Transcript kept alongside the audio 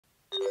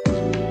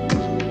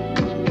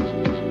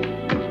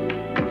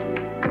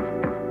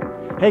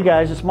Hey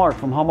guys, it's Mark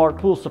from Hallmark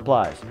Pool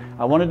Supplies.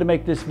 I wanted to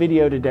make this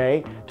video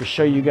today to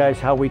show you guys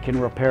how we can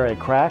repair a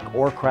crack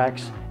or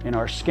cracks in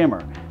our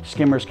skimmer.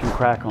 Skimmers can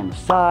crack on the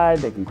side,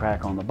 they can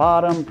crack on the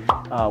bottom.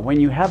 When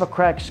you have a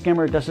cracked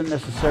skimmer, it doesn't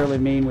necessarily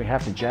mean we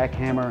have to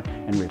jackhammer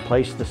and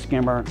replace the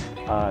skimmer.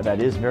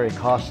 That is very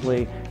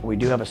costly. We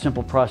do have a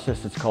simple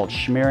process that's called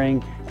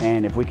smearing,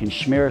 and if we can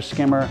smear a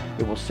skimmer,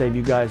 it will save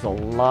you guys a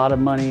lot of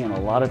money and a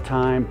lot of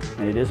time,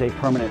 and it is a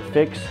permanent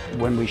fix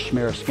when we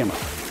smear a skimmer.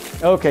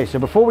 Okay, so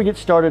before we get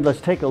started,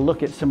 let's take a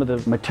look at some of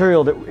the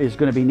material that is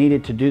going to be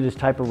needed to do this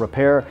type of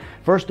repair.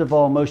 First of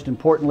all, most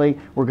importantly,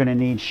 we're going to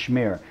need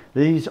schmear.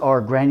 These are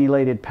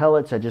granulated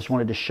pellets. I just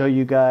wanted to show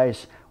you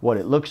guys what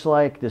it looks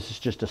like. This is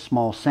just a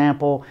small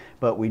sample,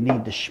 but we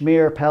need the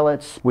schmear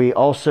pellets. We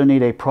also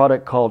need a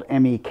product called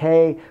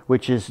MEK,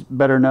 which is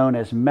better known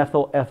as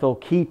methyl ethyl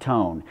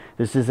ketone.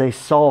 This is a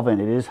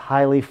solvent. It is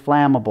highly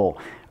flammable.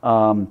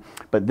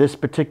 But this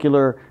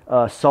particular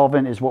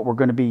solvent is what we're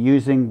going to be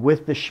using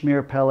with the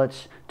schmear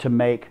pellets to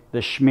make the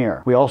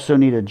schmear. We also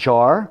need a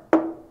jar,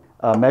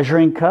 a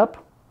measuring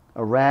cup,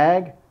 a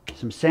rag,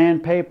 some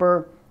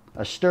sandpaper,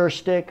 a stir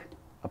stick,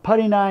 a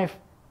putty knife,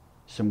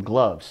 some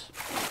gloves.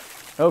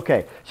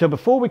 Okay, so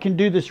before we can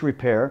do this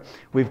repair,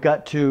 we've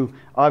got to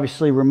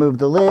obviously remove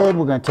the lid.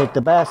 We're going to take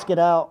the basket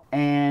out,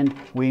 and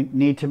we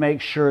need to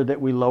make sure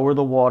that we lower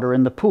the water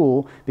in the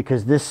pool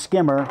because this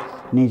skimmer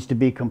needs to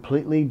be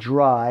completely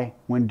dry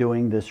when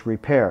doing this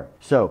repair.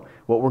 So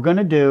what we're going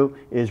to do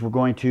is we're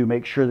going to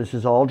make sure this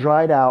is all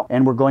dried out,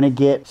 and we're going to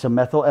get some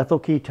methyl ethyl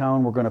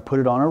ketone. We're going to put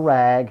it on a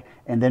rag,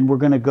 and then we're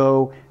going to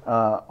go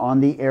on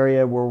the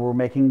area where we're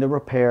making the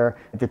repair.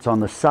 If it's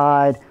on the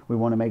side, we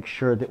want to make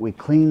sure that we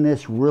clean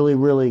this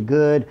really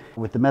good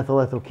with the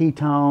methyl ethyl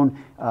ketone.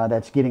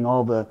 That's getting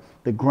all the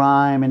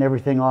grime and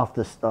everything off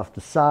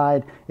the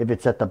side. If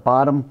it's at the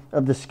bottom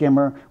of the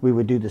skimmer, we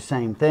would do the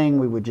same thing.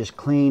 We would just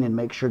clean and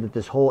make sure that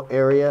this whole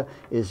area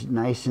is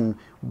nice and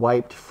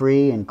wiped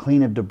free and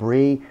clean of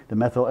debris. The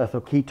methyl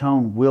ethyl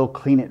ketone will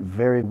clean it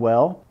very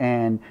well.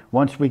 And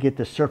once we get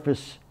the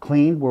surface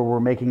cleaned where we're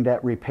making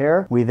that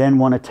repair, we then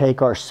want to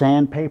take our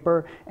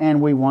sandpaper and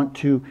we want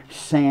to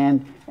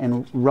sand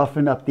and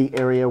roughen up the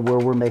area where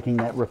we're making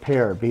that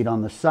repair, be it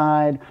on the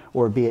side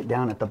or be it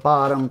down at the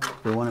bottom.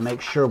 We want to make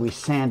sure we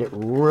sand it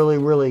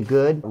really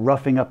good.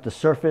 Roughing up the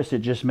surface, it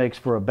just makes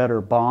for a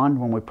better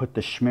bond when we put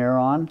the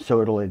schmear on,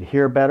 so it'll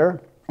adhere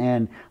better.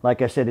 And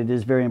like I said, it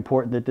is very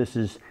important that this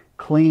is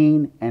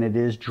clean and it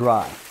is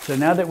dry. So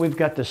now that we've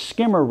got the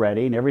skimmer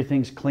ready and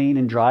everything's clean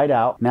and dried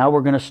out, now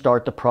we're going to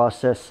start the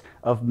process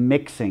of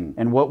mixing.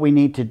 And what we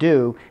need to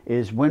do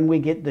is when we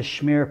get the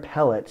schmear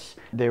pellets,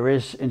 there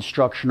is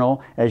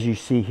instructional, as you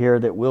see here,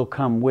 that will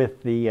come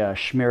with the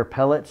schmear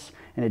pellets,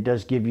 and it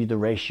does give you the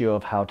ratio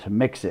of how to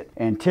mix it.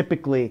 And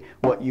typically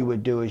what you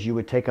would do is you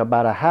would take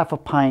about a half a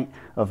pint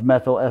of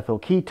methyl ethyl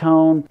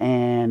ketone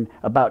and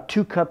about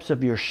 2 cups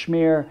of your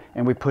schmear,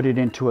 and we put it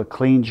into a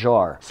clean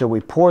jar. So we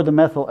pour the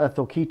methyl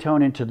ethyl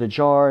ketone into the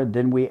jar,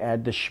 then we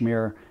add the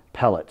schmear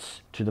pellets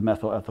to the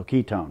methyl ethyl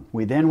ketone.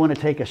 We then want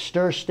to take a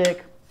stir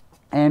stick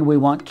and we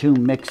want to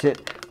mix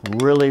it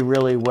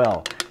really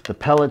well. The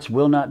pellets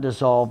will not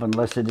dissolve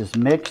unless it is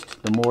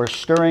mixed. The more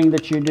stirring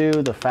that you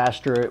do, the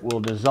faster it will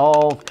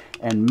dissolve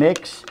and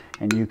mix,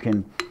 and you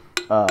can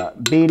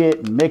beat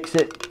it, mix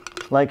it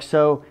like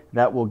so.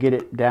 That will get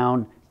it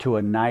down to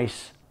a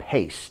nice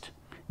paste.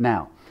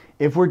 Now,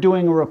 if we're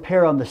doing a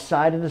repair on the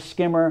side of the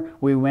skimmer,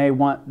 we may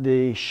want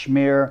the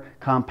schmear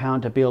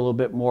compound to be a little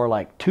bit more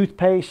like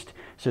toothpaste.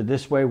 So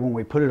this way, when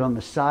we put it on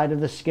the side of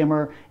the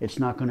skimmer, it's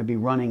not going to be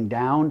running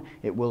down.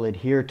 It will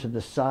adhere to the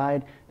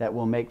side. That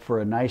will make for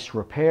a nice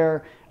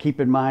repair.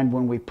 Keep in mind,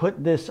 when we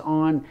put this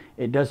on,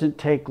 it doesn't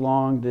take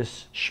long.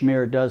 This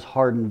schmear does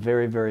harden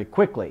very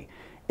quickly.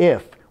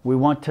 If we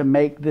want to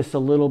make this a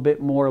little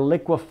bit more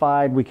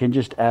liquefied, we can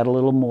just add a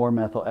little more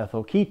methyl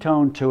ethyl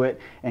ketone to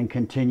it and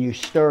continue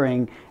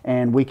stirring.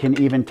 And we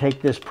can even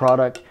take this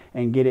product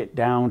and get it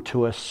down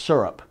to a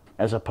syrup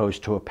as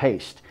opposed to a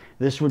paste.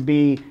 This would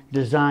be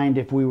designed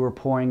if we were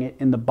pouring it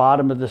in the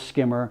bottom of the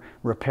skimmer,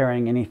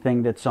 repairing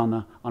anything that's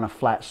on a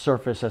flat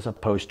surface as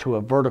opposed to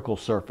a vertical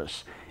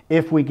surface.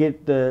 If we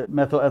get the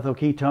methyl ethyl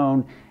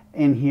ketone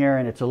in here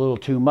and it's a little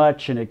too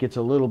much and it gets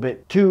a little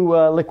bit too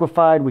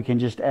liquefied, we can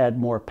just add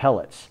more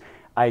pellets.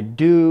 I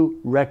do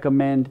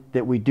recommend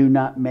that we do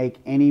not make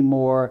any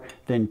more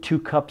than 2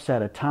 cups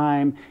at a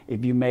time.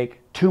 If you make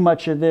too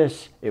much of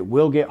this, it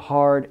will get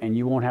hard and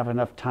you won't have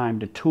enough time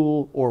to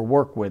tool or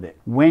work with it.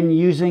 When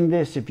using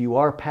this, if you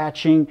are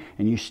patching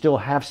and you still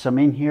have some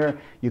in here,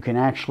 you can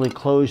actually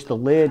close the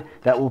lid.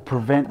 That will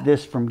prevent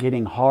this from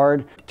getting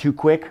hard too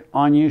quick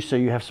on you, so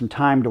you have some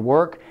time to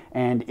work.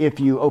 And if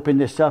you open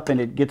this up and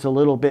it gets a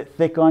little bit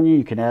thick on you,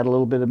 you can add a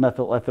little bit of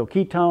methyl ethyl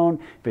ketone.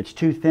 If it's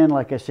too thin,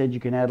 like I said, you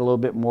can add a little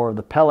bit more of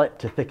the pellet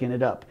to thicken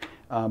it up.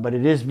 But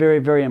it is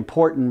very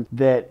important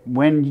that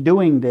when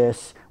doing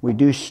this, we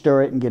do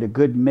stir it and get a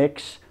good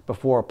mix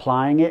before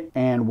applying it.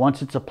 And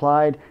once it's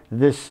applied,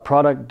 this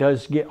product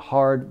does get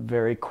hard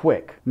very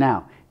quick.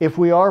 Now, if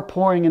we are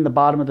pouring in the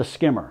bottom of the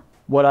skimmer,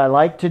 What I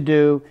like to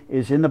do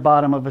is in the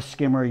bottom of a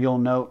skimmer, you'll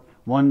note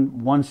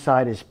one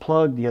side is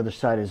plugged, the other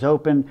side is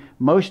open.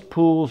 Most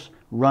pools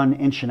run 1.5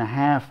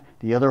 inches.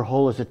 The other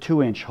hole is a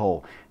 2-inch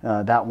hole.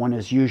 That one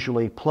is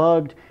usually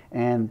plugged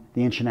and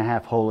the 1.5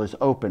 inch hole is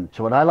open.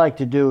 So what I like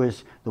to do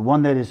is the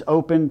one that is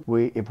open,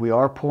 if we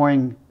are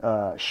pouring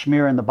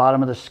schmear in the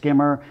bottom of the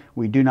skimmer,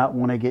 we do not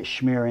want to get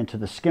schmear into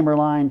the skimmer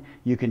line.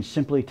 You can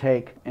simply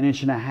take 1.5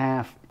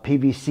 inch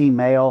PVC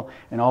male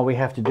and all we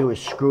have to do is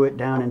screw it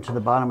down into the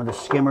bottom of the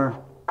skimmer.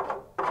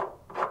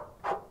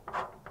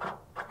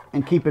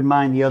 And keep in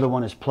mind the other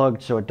one is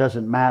plugged, so it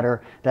doesn't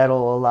matter.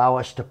 That'll allow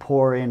us to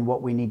pour in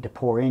what we need to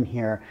pour in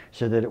here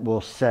so that it will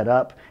set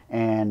up,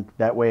 and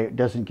that way it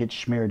doesn't get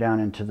schmear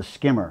down into the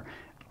skimmer.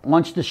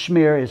 Once the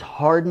schmear is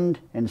hardened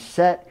and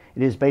set,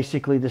 it is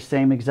basically the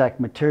same exact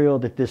material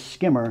that this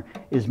skimmer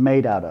is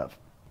made out of.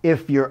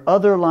 If your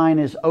other line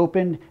is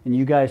opened and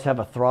you guys have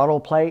a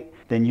throttle plate,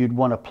 then you'd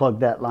want to plug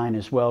that line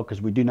as well,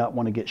 because we do not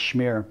want to get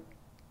schmear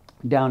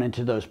down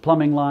into those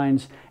plumbing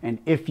lines. And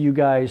if you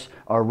guys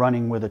are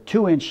running with a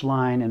 2-inch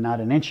line and not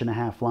an 1.5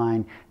 inch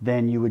line,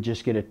 then you would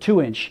just get a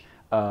 2-inch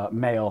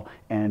male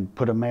and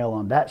put a male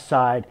on that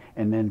side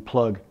and then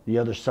plug the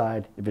other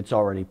side if it's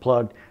already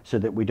plugged, so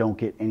that we don't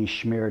get any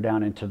schmear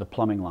down into the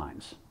plumbing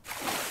lines.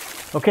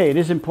 Okay, it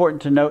is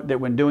important to note that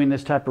when doing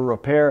this type of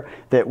repair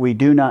that we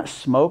do not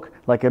smoke.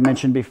 Like I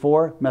mentioned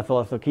before,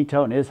 methyl ethyl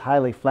ketone is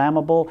highly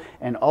flammable,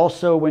 and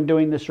also when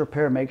doing this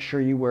repair, make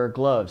sure you wear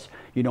gloves.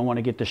 You don't want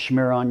to get the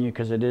schmear on you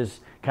because it is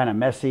kind of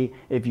messy.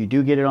 If you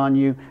do get it on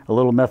you, a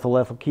little methyl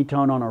ethyl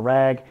ketone on a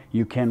rag,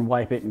 you can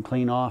wipe it and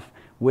clean off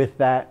with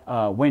that.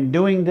 When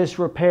doing this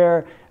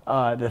repair,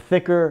 the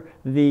thicker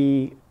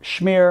the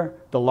schmear,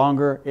 the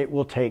longer it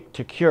will take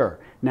to cure.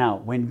 Now,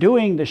 when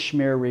doing the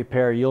schmear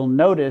repair, you'll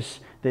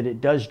notice that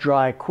it does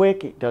dry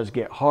quick, it does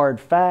get hard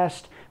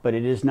fast, but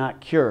it is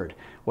not cured.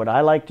 What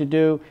I like to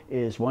do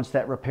is once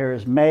that repair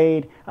is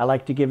made, I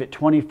like to give it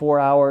 24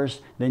 hours,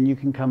 then you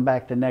can come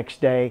back the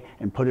next day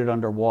and put it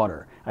under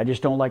water. I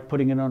just don't like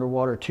putting it under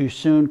water too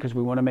soon, because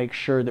we want to make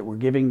sure that we're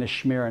giving the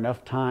schmear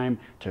enough time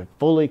to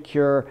fully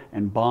cure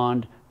and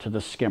bond to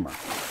the skimmer.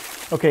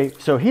 Okay,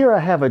 so here I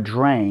have a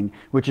drain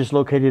which is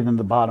located in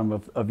the bottom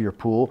of your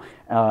pool.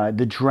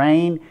 The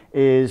drain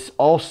is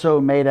also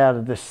made out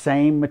of the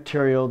same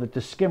material that the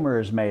skimmer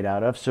is made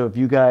out of. So if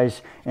you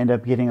guys end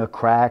up getting a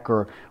crack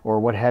or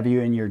what have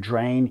you in your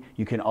drain,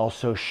 you can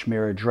also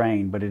schmear a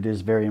drain, but it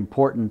is very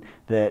important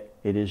that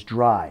it is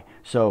dry.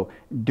 So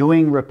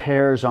doing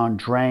repairs on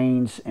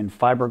drains in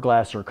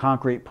fiberglass or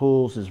concrete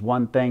pools is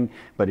one thing,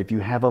 but if you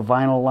have a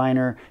vinyl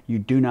liner, you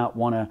do not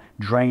want to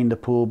drain the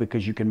pool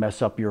because you can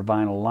mess up your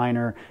vinyl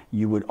liner.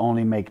 You would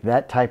only make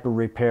that type of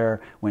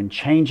repair when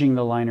changing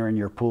the liner in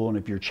your pool, and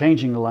if you're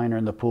changing the liner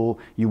in the pool,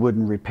 you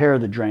wouldn't repair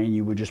the drain,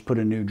 you would just put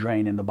a new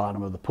drain in the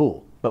bottom of the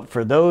pool. But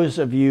for those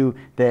of you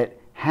that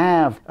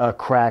have a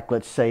crack,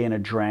 let's say in a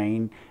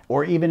drain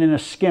or even in a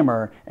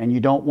skimmer, and you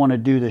don't want to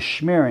do the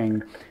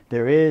schmearing,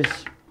 there is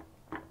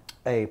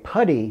a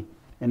putty,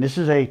 and this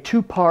is a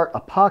 2-part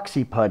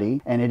epoxy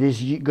putty, and it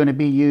is going to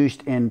be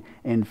used in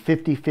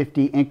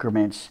 50-50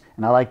 increments,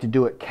 and I like to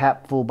do it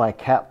capful by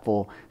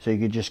capful, so you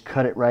could just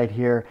cut it right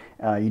here.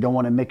 You don't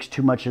want to mix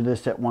too much of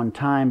this at one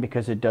time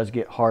because it does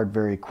get hard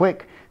very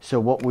quick. So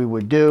what we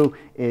would do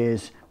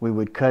is we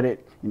would cut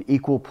it in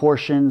equal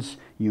portions.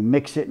 You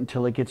mix it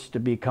until it gets to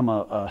become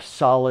a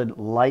solid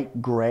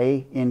light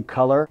gray in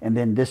color, and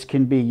then this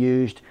can be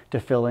used to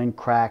fill in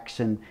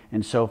cracks and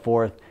so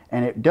forth.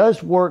 And it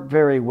does work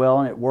very well,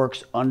 and it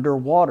works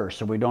underwater,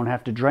 so we don't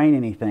have to drain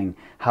anything.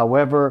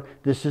 However,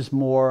 this is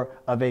more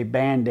of a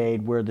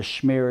band-aid where the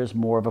schmear is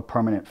more of a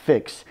permanent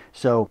fix.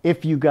 So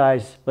if you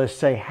guys, let's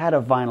say, had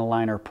a vinyl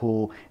liner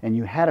pool and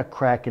you had a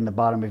crack in the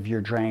bottom of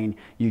your drain,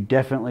 you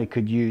definitely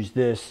could use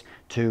this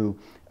to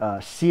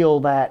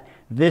seal that.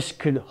 This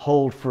could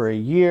hold for a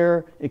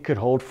year, it could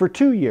hold for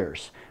 2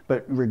 years,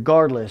 but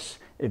regardless,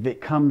 if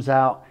it comes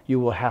out, you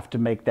will have to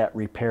make that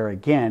repair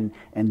again.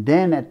 And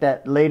then at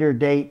that later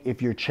date,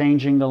 if you're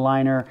changing the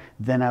liner,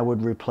 then I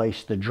would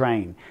replace the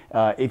drain.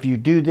 If you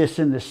do this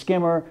in the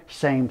skimmer,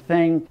 same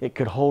thing. It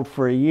could hold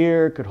for a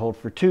year, it could hold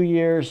for 2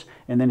 years.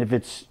 And then if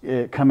it's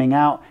coming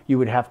out, you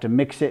would have to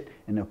mix it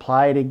and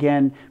apply it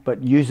again.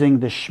 But using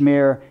the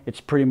schmear,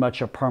 it's pretty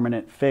much a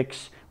permanent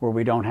fix where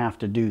we don't have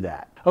to do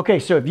that. Okay,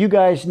 so if you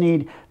guys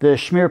need the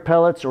schmear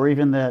pellets or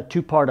even the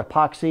 2-part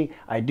epoxy,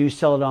 I do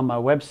sell it on my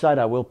website.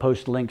 I will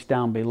post links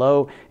down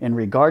below in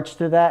regards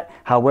to that.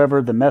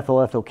 However, the methyl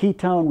ethyl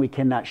ketone we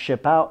cannot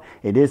ship out.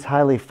 It is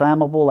highly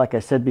flammable, like I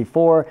said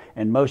before,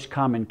 and most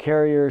common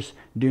carriers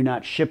do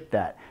not ship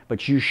that.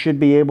 But you should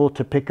be able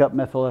to pick up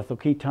methyl ethyl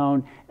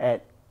ketone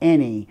at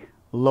any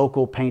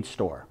local paint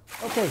store.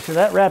 Okay, so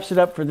that wraps it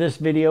up for this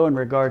video in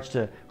regards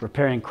to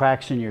repairing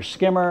cracks in your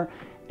skimmer.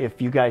 If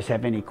you guys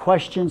have any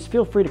questions,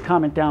 feel free to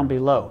comment down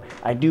below.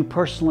 I do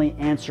personally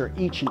answer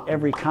each and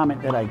every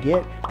comment that I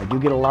get. I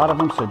do get a lot of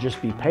them, so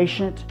just be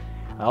patient.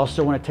 I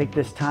also want to take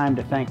this time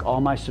to thank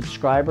all my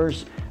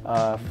subscribers.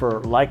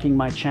 for liking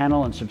my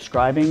channel and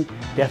subscribing.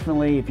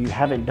 Definitely, if you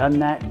haven't done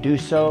that, do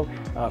so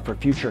for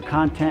future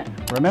content.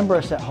 Remember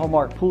us at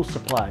Hallmark Pool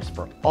Supplies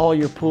for all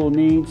your pool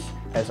needs.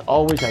 As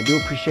always, I do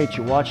appreciate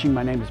you watching.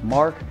 My name is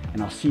Mark,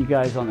 and I'll see you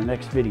guys on the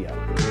next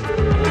video.